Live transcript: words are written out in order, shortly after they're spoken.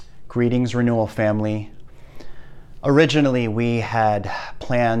Greetings, Renewal family. Originally, we had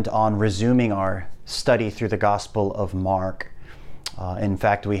planned on resuming our study through the Gospel of Mark. In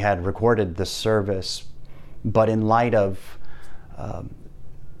fact, we had recorded the service, but in light of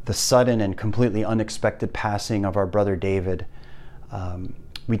the sudden and completely unexpected passing of our brother David,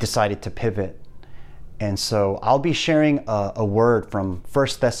 we decided to pivot. And so I'll be sharing a word from 1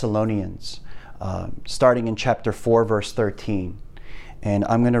 Thessalonians, starting in chapter 4, verse 13. And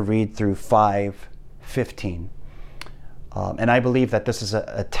I'm going to read through 5:15. And I believe that this is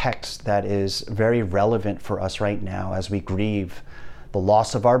a text that is very relevant for us right now as we grieve the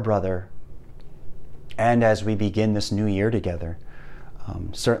loss of our brother and as we begin this new year together.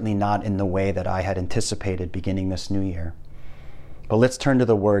 Certainly not in the way that I had anticipated beginning this new year. But let's turn to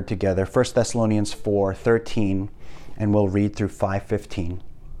the word together. 1 Thessalonians 4:13, and we'll read through 5:15.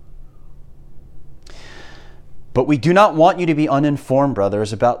 But we do not want you to be uninformed,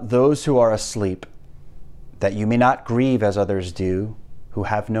 brothers, about those who are asleep, that you may not grieve as others do, who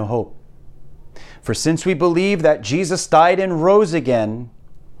have no hope. For since we believe that Jesus died and rose again,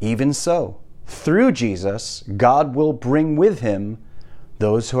 even so, through Jesus, God will bring with him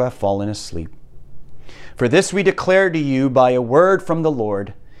those who have fallen asleep. For this we declare to you by a word from the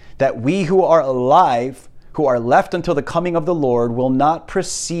Lord, that we who are alive, who are left until the coming of the Lord, will not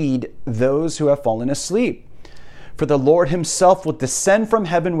precede those who have fallen asleep. For the Lord himself will descend from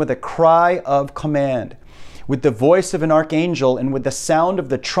heaven with a cry of command, with the voice of an archangel, and with the sound of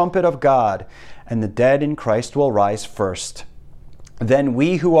the trumpet of God, and the dead in Christ will rise first. Then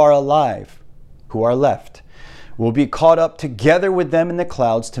we who are alive, who are left, will be caught up together with them in the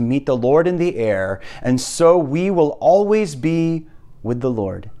clouds to meet the Lord in the air, and so we will always be with the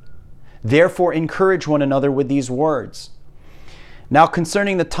Lord. Therefore encourage one another with these words. Now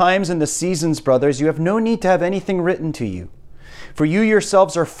concerning the times and the seasons, brothers, you have no need to have anything written to you. For you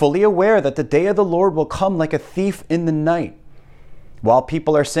yourselves are fully aware that the day of the Lord will come like a thief in the night. While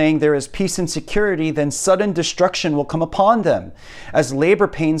people are saying there is peace and security, then sudden destruction will come upon them, as labor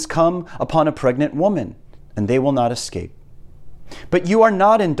pains come upon a pregnant woman, and they will not escape. But you are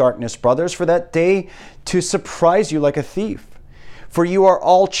not in darkness, brothers, for that day to surprise you like a thief. For you are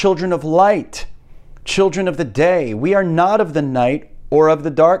all children of light, children of the day. We are not of the night or of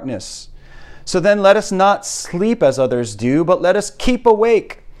the darkness. So then let us not sleep as others do, but let us keep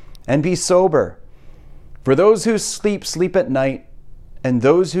awake and be sober. For those who sleep, sleep at night, and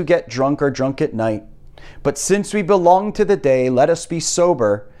those who get drunk are drunk at night. But since we belong to the day, let us be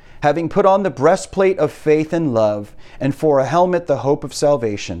sober, having put on the breastplate of faith and love, and for a helmet the hope of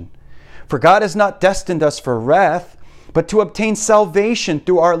salvation. For God has not destined us for wrath, but to obtain salvation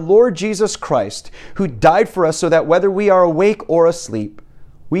through our Lord Jesus Christ, who died for us so that whether we are awake or asleep,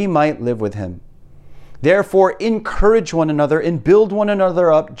 we might live with him. Therefore, encourage one another and build one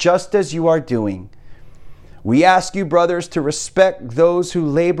another up just as you are doing. We ask you, brothers, to respect those who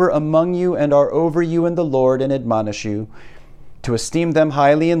labor among you and are over you in the Lord and admonish you, to esteem them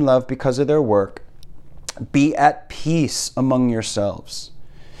highly in love because of their work. Be at peace among yourselves.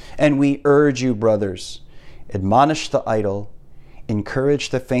 And we urge you, brothers, admonish the idle, encourage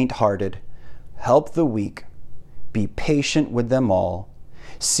the faint-hearted, help the weak, be patient with them all.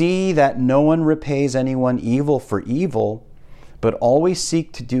 See that no one repays anyone evil for evil, but always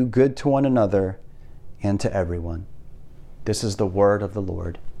seek to do good to one another and to everyone. This is the word of the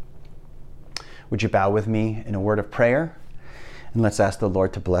Lord. Would you bow with me in a word of prayer? And let's ask the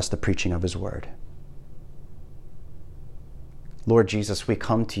Lord to bless the preaching of his word. Lord Jesus, we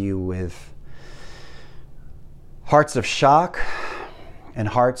come to you with hearts of shock and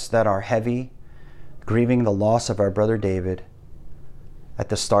hearts that are heavy, grieving the loss of our brother David at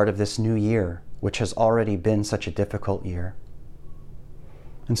the start of this new year, which has already been such a difficult year.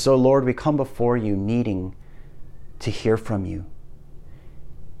 And so, Lord, we come before you needing to hear from you,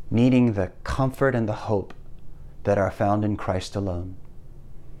 needing the comfort and the hope that are found in Christ alone.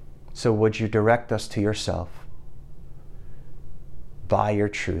 So would you direct us to yourself by your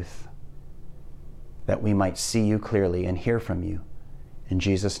truth, that we might see you clearly and hear from you. In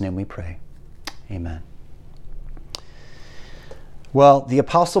Jesus' name we pray. Amen. Well, the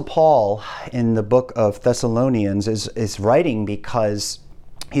Apostle Paul in the book of Thessalonians is writing because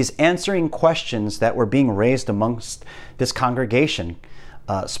he's answering questions that were being raised amongst this congregation,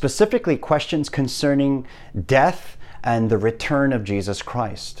 specifically questions concerning death and the return of Jesus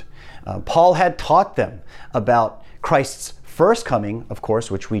Christ. Paul had taught them about Christ's first coming, of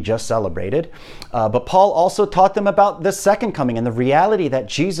course, which we just celebrated. But Paul also taught them about the second coming and the reality that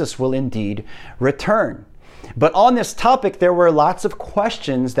Jesus will indeed return. But on this topic, there were lots of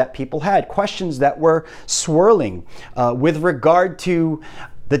questions that people had, questions that were swirling with regard to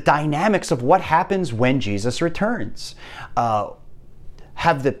the dynamics of what happens when Jesus returns.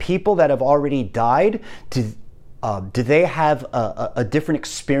 Have the people that have already died, do they have a different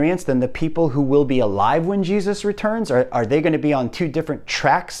experience than the people who will be alive when Jesus returns? Are they going to be on two different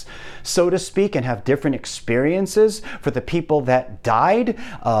tracks, so to speak, and have different experiences? For the people that died,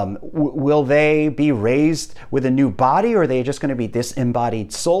 will they be raised with a new body, or are they just going to be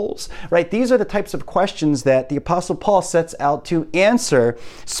disembodied souls? Right? These are the types of questions that the Apostle Paul sets out to answer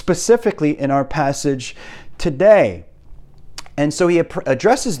specifically in our passage today. And so he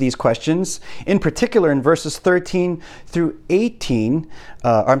addresses these questions, in particular in verses 13 through 14.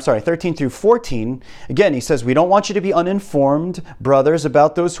 Again, he says, we don't want you to be uninformed, brothers,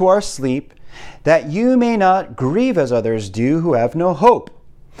 about those who are asleep, that you may not grieve as others do who have no hope.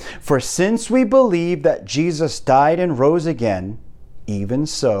 For since we believe that Jesus died and rose again, even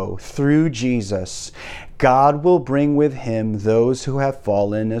so, through Jesus, God will bring with him those who have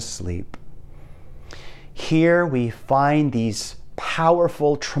fallen asleep. Here we find these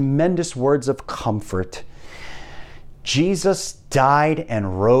powerful, tremendous words of comfort. Jesus died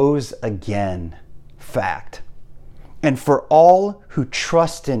and rose again. Fact. And for all who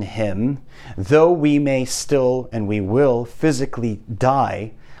trust in him, though we may still and we will physically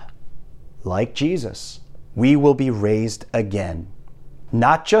die, like Jesus, we will be raised again.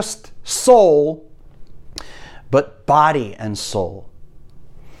 Not just soul, but body and soul.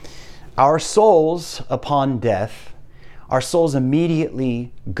 Our souls, upon death, our souls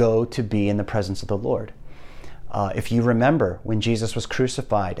immediately go to be in the presence of the Lord. If you remember when Jesus was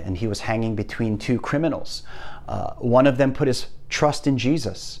crucified and he was hanging between two criminals, one of them put his trust in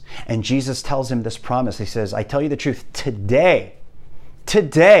Jesus. And Jesus tells him this promise. He says, I tell you the truth, today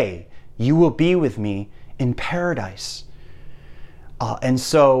you will be with me in paradise. And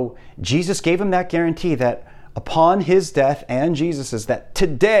so Jesus gave him that guarantee that upon his death and Jesus's, that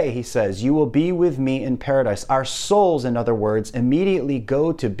today, he says, you will be with me in paradise. Our souls, in other words, immediately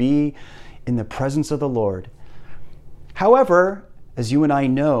go to be in the presence of the Lord. However, as you and I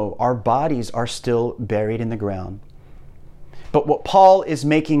know, our bodies are still buried in the ground. But what Paul is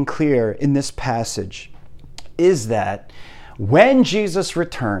making clear in this passage is that when Jesus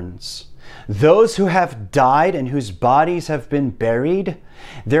returns, those who have died and whose bodies have been buried,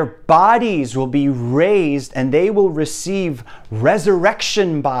 their bodies will be raised and they will receive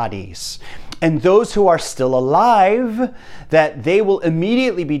resurrection bodies. And those who are still alive, that they will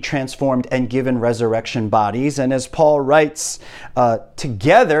immediately be transformed and given resurrection bodies. And as Paul writes,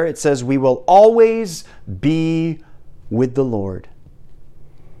 together, it says, we will always be with the Lord.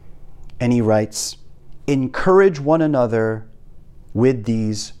 And he writes, encourage one another with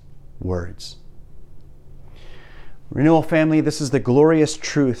these words. Renewal family, this is the glorious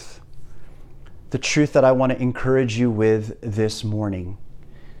truth, the truth that I want to encourage you with this morning.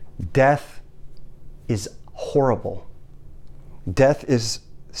 Death is horrible. Death is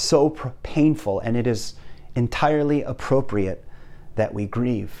so painful, and it is entirely appropriate that we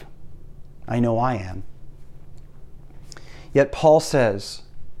grieve. I know I am. Yet Paul says,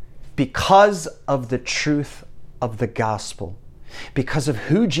 because of the truth of the gospel, because of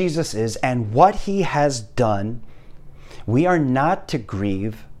who Jesus is and what he has done, we are not to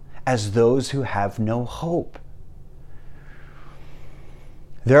grieve as those who have no hope.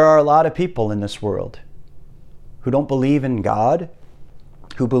 There are a lot of people in this world who don't believe in God,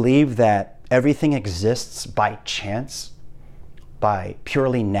 who believe that everything exists by chance, by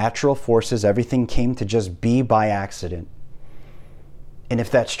purely natural forces. Everything came to just be by accident. And if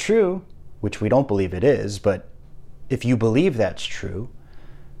that's true, which we don't believe it is, but if you believe that's true,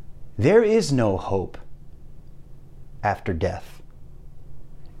 there is no hope after death.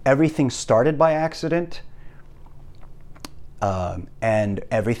 Everything started by accident, and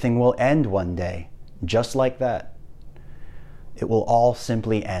everything will end one day, just like that. It will all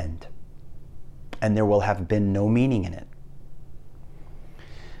simply end, and there will have been no meaning in it.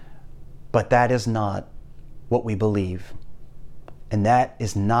 But that is not what we believe, and that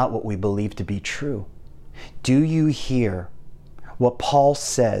is not what we believe to be true. Do you hear what Paul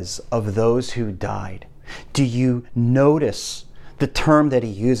says of those who died? Do you notice the term that he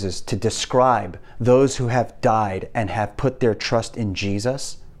uses to describe those who have died and have put their trust in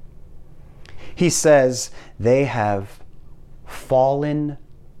Jesus? He says they have fallen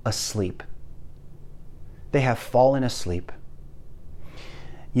asleep. They have fallen asleep.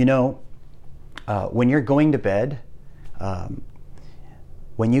 You know, when you're going to bed,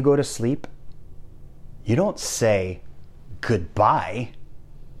 when you go to sleep, you don't say goodbye.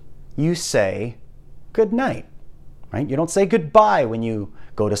 You say good night, right? You don't say goodbye when you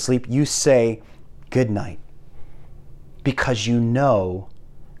go to sleep. You say good night, because you know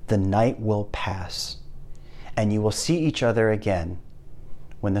the night will pass, and you will see each other again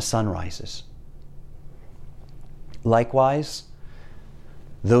when the sun rises. Likewise,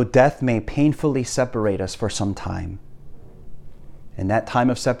 though death may painfully separate us for some time, and that time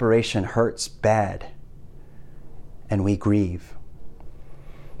of separation hurts bad, and we grieve,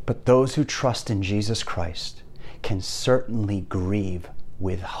 but those who trust in Jesus Christ can certainly grieve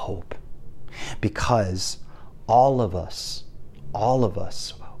with hope, because all of us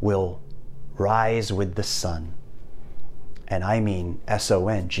will rise with the sun. And I mean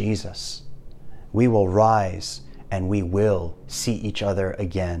S-O-N, Jesus. We will rise and we will see each other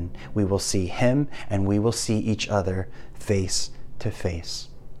again. We will see him and we will see each other face to face.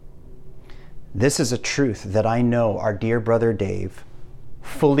 This is a truth that I know our dear brother Dave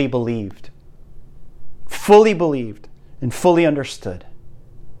fully believed and fully understood.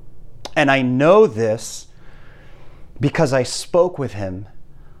 And I know this because I spoke with him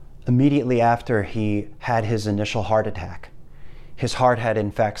immediately after he had his initial heart attack. His heart had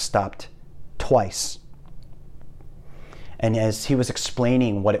in fact stopped twice. And as he was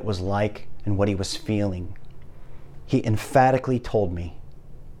explaining what it was like and what he was feeling, he emphatically told me,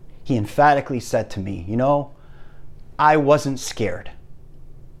 he emphatically said to me, I wasn't scared.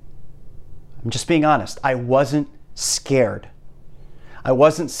 I'm just being honest. I wasn't scared. I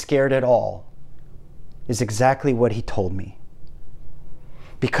wasn't scared at all, is exactly what he told me.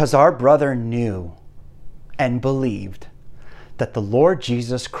 Because our brother knew and believed that the Lord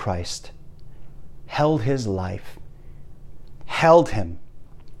Jesus Christ held his life, held him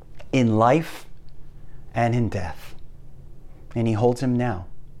in life and in death. And he holds him now.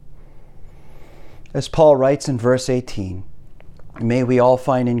 As Paul writes in verse 18, may we all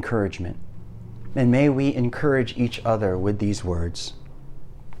find encouragement, and may we encourage each other with these words.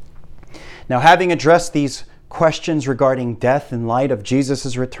 Now, having addressed these questions regarding death in light of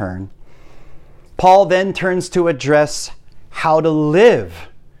Jesus' return, Paul then turns to address how to live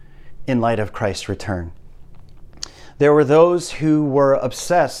in light of Christ's return. There were those who were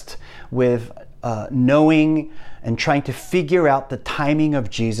obsessed with knowing and trying to figure out the timing of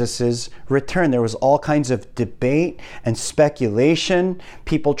Jesus' return. There was all kinds of debate and speculation,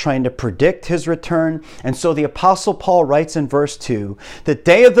 people trying to predict his return. And so the Apostle Paul writes in verse 2, the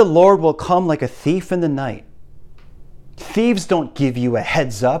day of the Lord will come like a thief in the night. Thieves don't give you a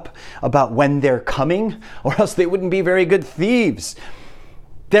heads up about when they're coming, or else they wouldn't be very good thieves.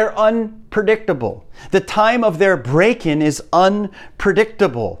 They're unpredictable. The time of their break-in is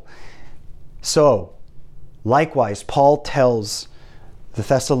unpredictable. So, likewise, Paul tells the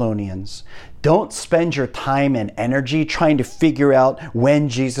Thessalonians, don't spend your time and energy trying to figure out when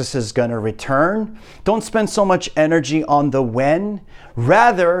Jesus is going to return. Don't spend so much energy on the when.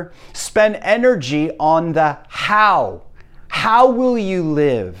 Rather, spend energy on the how. How will you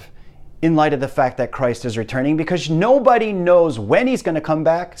live in light of the fact that Christ is returning? Because nobody knows when he's going to come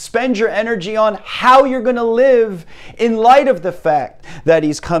back. Spend your energy on how you're going to live in light of the fact that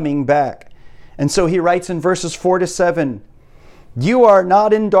he's coming back. And so he writes in verses 4-7, you are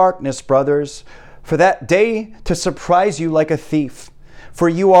not in darkness, brothers, for that day to surprise you like a thief. For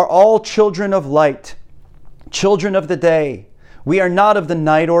you are all children of light, children of the day. We are not of the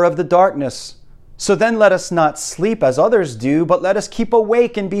night or of the darkness. So then let us not sleep as others do, but let us keep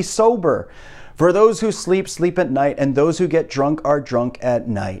awake and be sober. For those who sleep, sleep at night, and those who get drunk are drunk at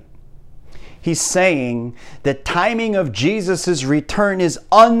night. He's saying the timing of Jesus' return is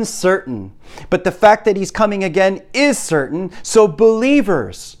uncertain, but the fact that he's coming again is certain. So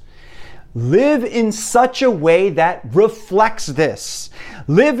believers, live in such a way that reflects this.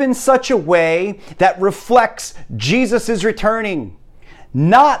 Live in such a way that reflects Jesus is returning.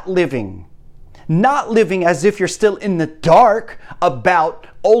 Not living as if you're still in the dark about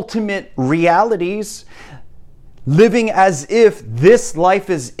ultimate realities. Living as if this life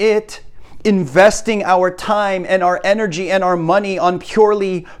is it. Investing our time and our energy and our money on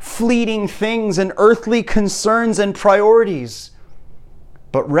purely fleeting things and earthly concerns and priorities.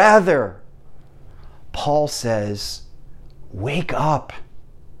 But rather, Paul says, wake up,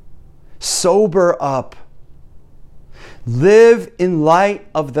 sober up, live in light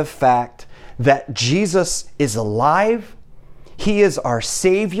of the fact that Jesus is alive, he is our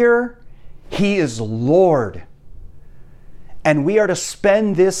Savior, he is Lord. And we are to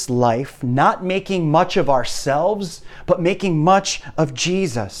spend this life not making much of ourselves, but making much of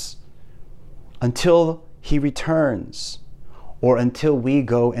Jesus until he returns or until we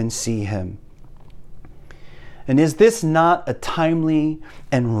go and see him. And is this not a timely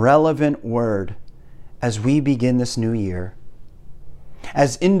and relevant word as we begin this new year?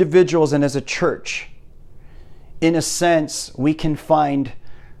 As individuals and as a church, in a sense, we can find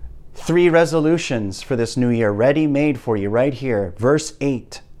 3 resolutions for this new year, ready-made for you right here. Verse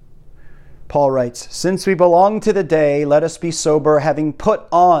 8. Paul writes, "Since we belong to the day, let us be sober, having put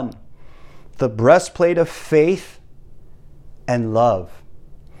on the breastplate of faith and love,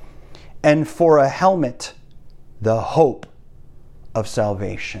 and for a helmet, the hope of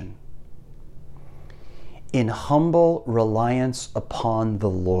salvation." In humble reliance upon the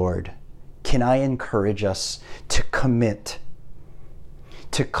Lord, can I encourage us to commit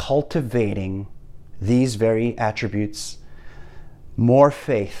to cultivating these very attributes: more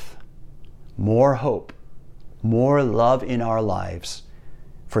faith, more hope, more love in our lives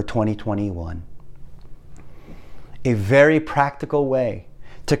for 2021. A very practical way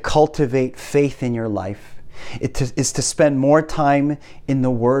to cultivate faith in your life is to spend more time in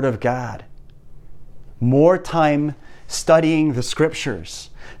the Word of God, more time studying the Scriptures,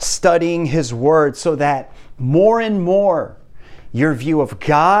 studying His Word, so that more and more your view of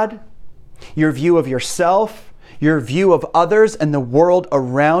God, your view of yourself, your view of others and the world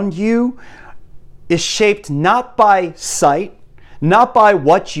around you is shaped not by sight, not by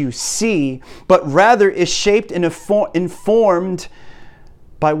what you see, but rather is shaped and informed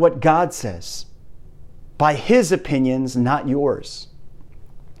by what God says, by His opinions, not yours.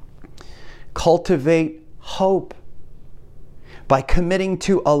 Cultivate hope by committing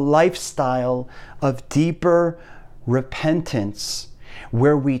to a lifestyle of deeper repentance,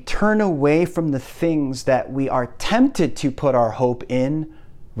 where we turn away from the things that we are tempted to put our hope in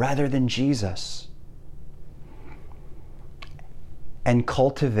rather than Jesus. And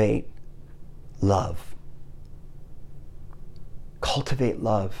cultivate love. Cultivate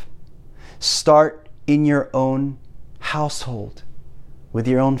love. Start in your own household, with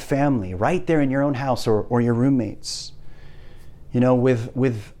your own family, right there in your own house, or your roommates. You know,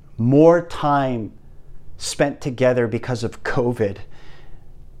 with more time spent together because of COVID,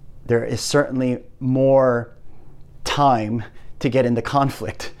 there is certainly more time to get into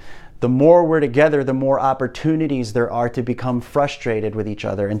conflict. The more we're together, the more opportunities there are to become frustrated with each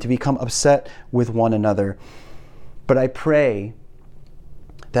other and to become upset with one another. But I pray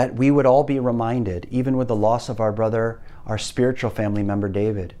that we would all be reminded, even with the loss of our brother, our spiritual family member,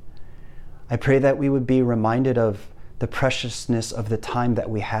 David. I pray that we would be reminded of the preciousness of the time that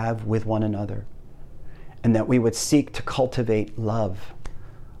we have with one another, and that we would seek to cultivate love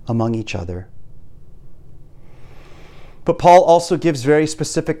among each other. But Paul also gives very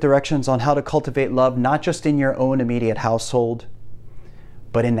specific directions on how to cultivate love, not just in your own immediate household,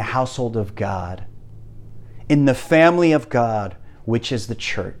 but in the household of God, in the family of God, which is the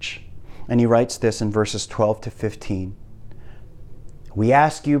church. And he writes this in verses 12 to 15. "We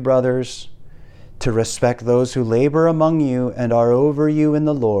ask you, brothers, to respect those who labor among you and are over you in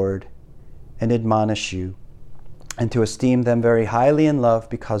the Lord and admonish you, and to esteem them very highly in love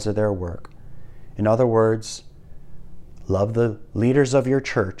because of their work." In other words, love the leaders of your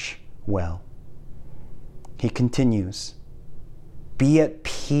church well. He continues, "Be at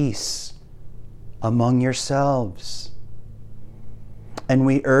peace among yourselves. And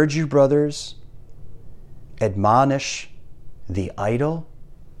we urge you, brothers, admonish the idle,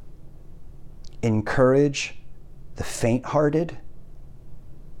 encourage the faint-hearted,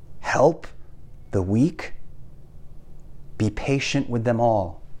 help the weak, be patient with them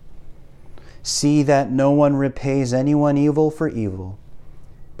all. See that no one repays anyone evil for evil,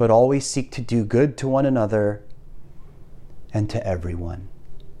 but always seek to do good to one another and to everyone."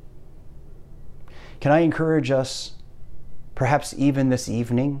 Can I encourage us, perhaps even this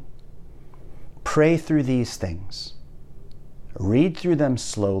evening, pray through these things. Read through them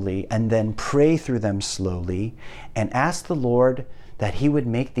slowly and then pray through them slowly, and ask the Lord that He would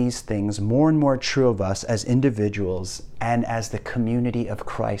make these things more and more true of us as individuals and as the community of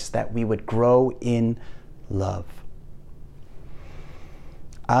Christ, that we would grow in love.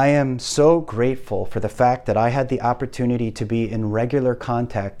 I am so grateful for the fact that I had the opportunity to be in regular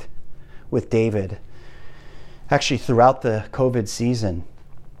contact with David, actually throughout the COVID season,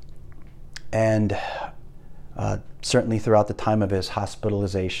 and certainly throughout the time of his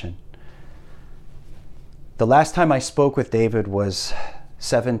hospitalization. The last time I spoke with David was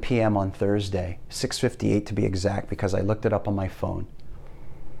 7 p.m. on Thursday, 6:58 to be exact, because I looked it up on my phone.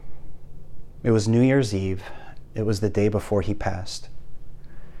 It was New Year's Eve. It was the day before he passed.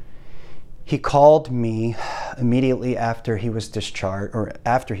 He called me immediately after he was discharged,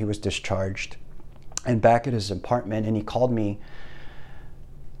 and back at his apartment, and he called me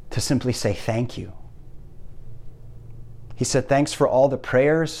to simply say thank you. He said, "Thanks for all the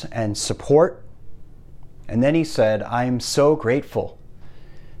prayers and support." And then he said, "I'm so grateful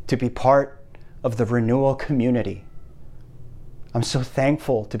to be part of the renewal community. I'm so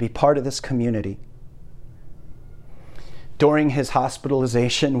thankful to be part of this community. During his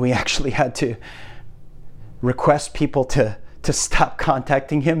hospitalization, we actually had to request people to stop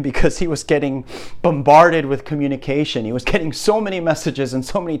contacting him because he was getting bombarded with communication. He was getting so many messages and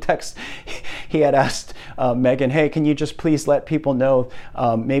so many texts. He had asked Megan, hey, can you just please let people know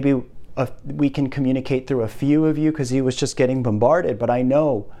maybe we can communicate through a few of you, because he was just getting bombarded. But I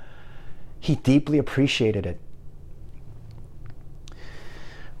know he deeply appreciated it.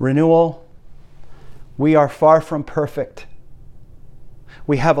 Renewal, we are far from perfect.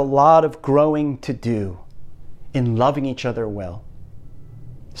 We have a lot of growing to do in loving each other well,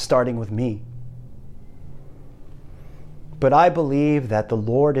 starting with me. But I believe that the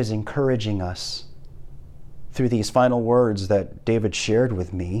Lord is encouraging us through these final words that David shared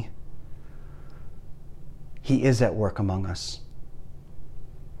with me. He is at work among us.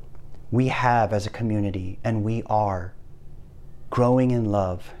 We have, as a community, and we are growing in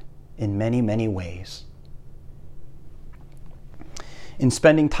love in many, many ways. In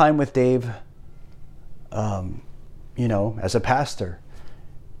spending time with Dave, as a pastor,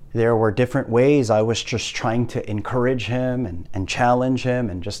 there were different ways I was just trying to encourage him and challenge him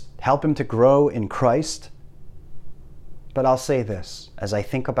and just help him to grow in Christ. But I'll say this, as I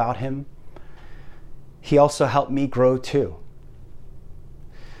think about him, he also helped me grow too.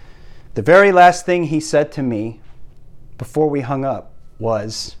 The very last thing he said to me before we hung up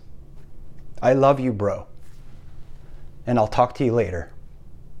was, I love you, bro, and I'll talk to you later.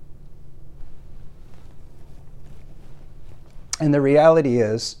 And the reality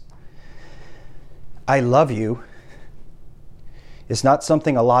is, I love you is not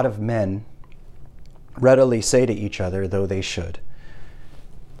something a lot of men readily say to each other, though they should.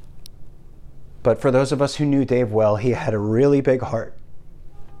 But for those of us who knew Dave well, he had a really big heart.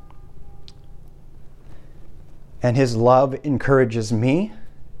 And his love encourages me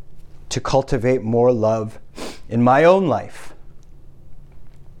to cultivate more love in my own life.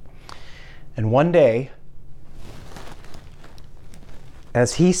 And one day,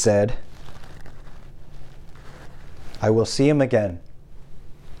 as he said, I will see him again.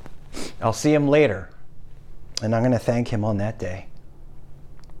 I'll see him later, and I'm going to thank him on that day.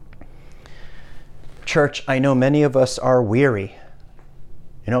 Church, I know many of us are weary.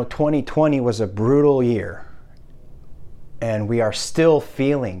 2020 was a brutal year, and we are still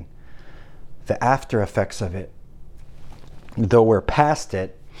feeling the after effects of it. Though we're past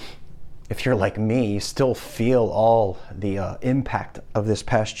it, if you're like me, you still feel all the impact of this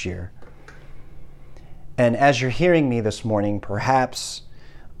past year. And as you're hearing me this morning, perhaps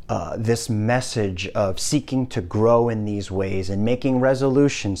this message of seeking to grow in these ways and making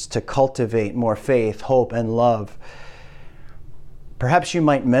resolutions to cultivate more faith, hope, and love, perhaps you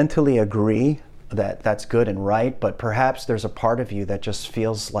might mentally agree that that's good and right, but perhaps there's a part of you that just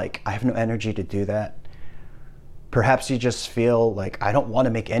feels like, I have no energy to do that. Perhaps you just feel like, I don't want to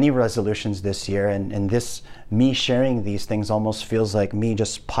make any resolutions this year, and this, me sharing these things almost feels like me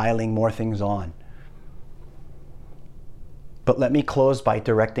just piling more things on. But let me close by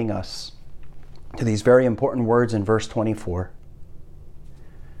directing us to these very important words in verse 24.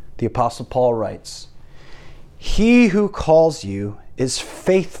 The Apostle Paul writes, "He who calls you is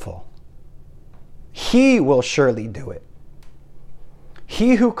faithful. He will surely do it.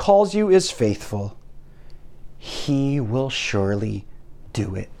 He who calls you is faithful. He will surely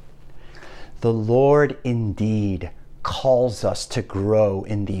do it." The Lord indeed calls us to grow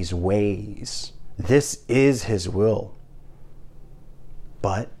in these ways. This is His will.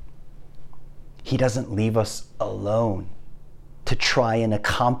 But He doesn't leave us alone to try and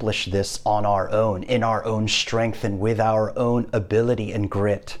accomplish this on our own, in our own strength and with our own ability and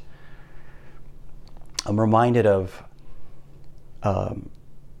grit. I'm reminded of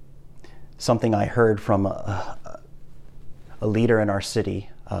something I heard from a leader in our city,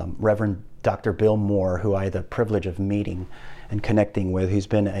 Reverend Dr. Bill Moore, who I had the privilege of meeting and connecting with. He's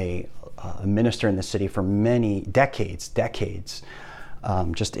been a minister in the city for many decades,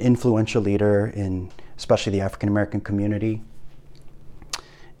 just an influential leader in especially the African American community.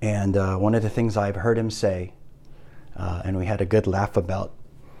 And one of the things I've heard him say, and we had a good laugh about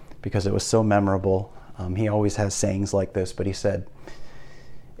because it was so memorable. He always has sayings like this, but he said,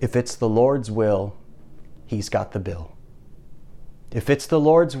 if it's the Lord's will, He's got the bill. If it's the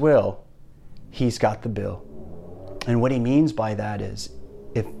Lord's will, He's got the bill. And what he means by that is,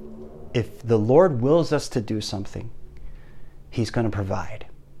 if the Lord wills us to do something, He's going to provide.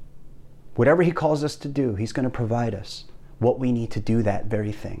 Whatever He calls us to do, He's going to provide us what we need to do that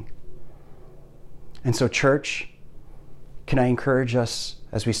very thing. And so, church, can I encourage us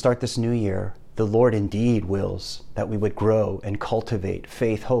as we start this new year the Lord indeed wills that we would grow and cultivate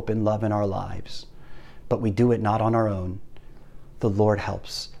faith, hope, and love in our lives. But we do it not on our own. The Lord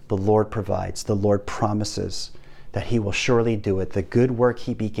helps. The Lord provides. The Lord promises that he will surely do it. The good work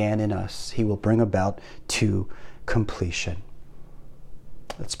he began in us, he will bring about to completion.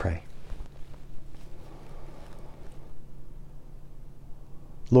 Let's pray.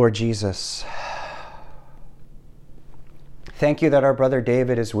 Lord Jesus, thank you that our brother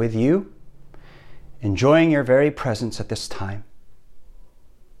David is with you, enjoying your very presence at this time,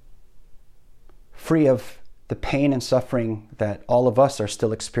 free of the pain and suffering that all of us are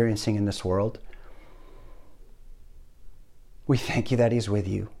still experiencing in this world. We thank you that he's with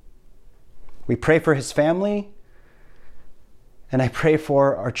you. We pray for his family, and I pray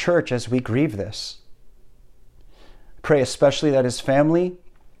for our church as we grieve this. Pray especially that his family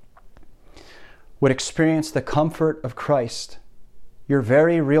would experience the comfort of Christ, your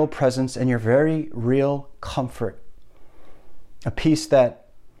very real presence and your very real comfort, a peace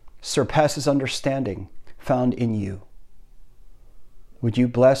that surpasses understanding found in you. Would you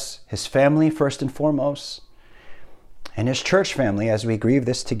bless his family first and foremost, and his church family as we grieve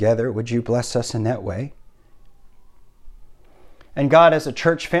this together? Would you bless us in that way? And God, as a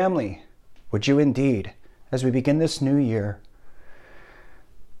church family, would you indeed, as we begin this new year,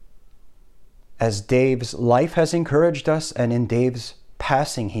 as Dave's life has encouraged us, and in Dave's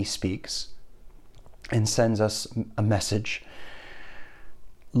passing he speaks and sends us a message,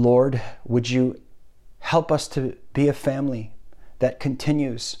 Lord, would you help us to be a family that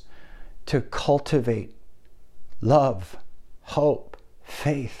continues to cultivate love, hope,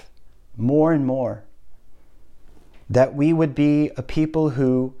 faith, more and more. That we would be a people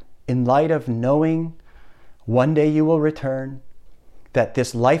who, in light of knowing one day you will return, that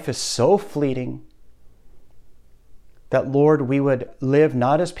this life is so fleeting, that, Lord, we would live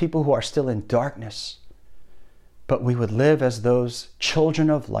not as people who are still in darkness, but we would live as those children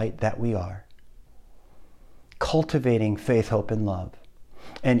of light that we are, cultivating faith, hope, and love.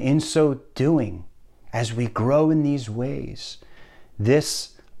 And in so doing, as we grow in these ways,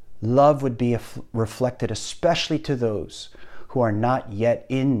 this love would be reflected especially to those who are not yet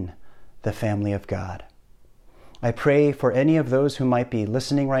in the family of God. I pray for any of those who might be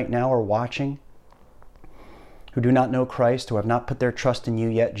listening right now or watching, who do not know Christ, who have not put their trust in you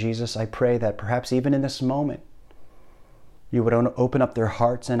yet, Jesus. I pray that perhaps even in this moment, you would open up their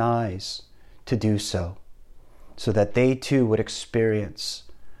hearts and eyes to do so that they too would experience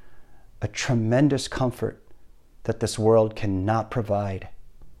a tremendous comfort that this world cannot provide.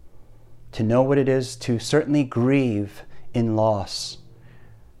 To know what it is to certainly grieve in loss,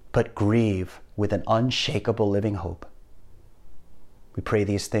 but grieve with an unshakable living hope. We pray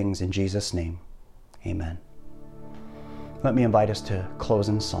these things in Jesus' name. Amen. Let me invite us to close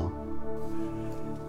in song.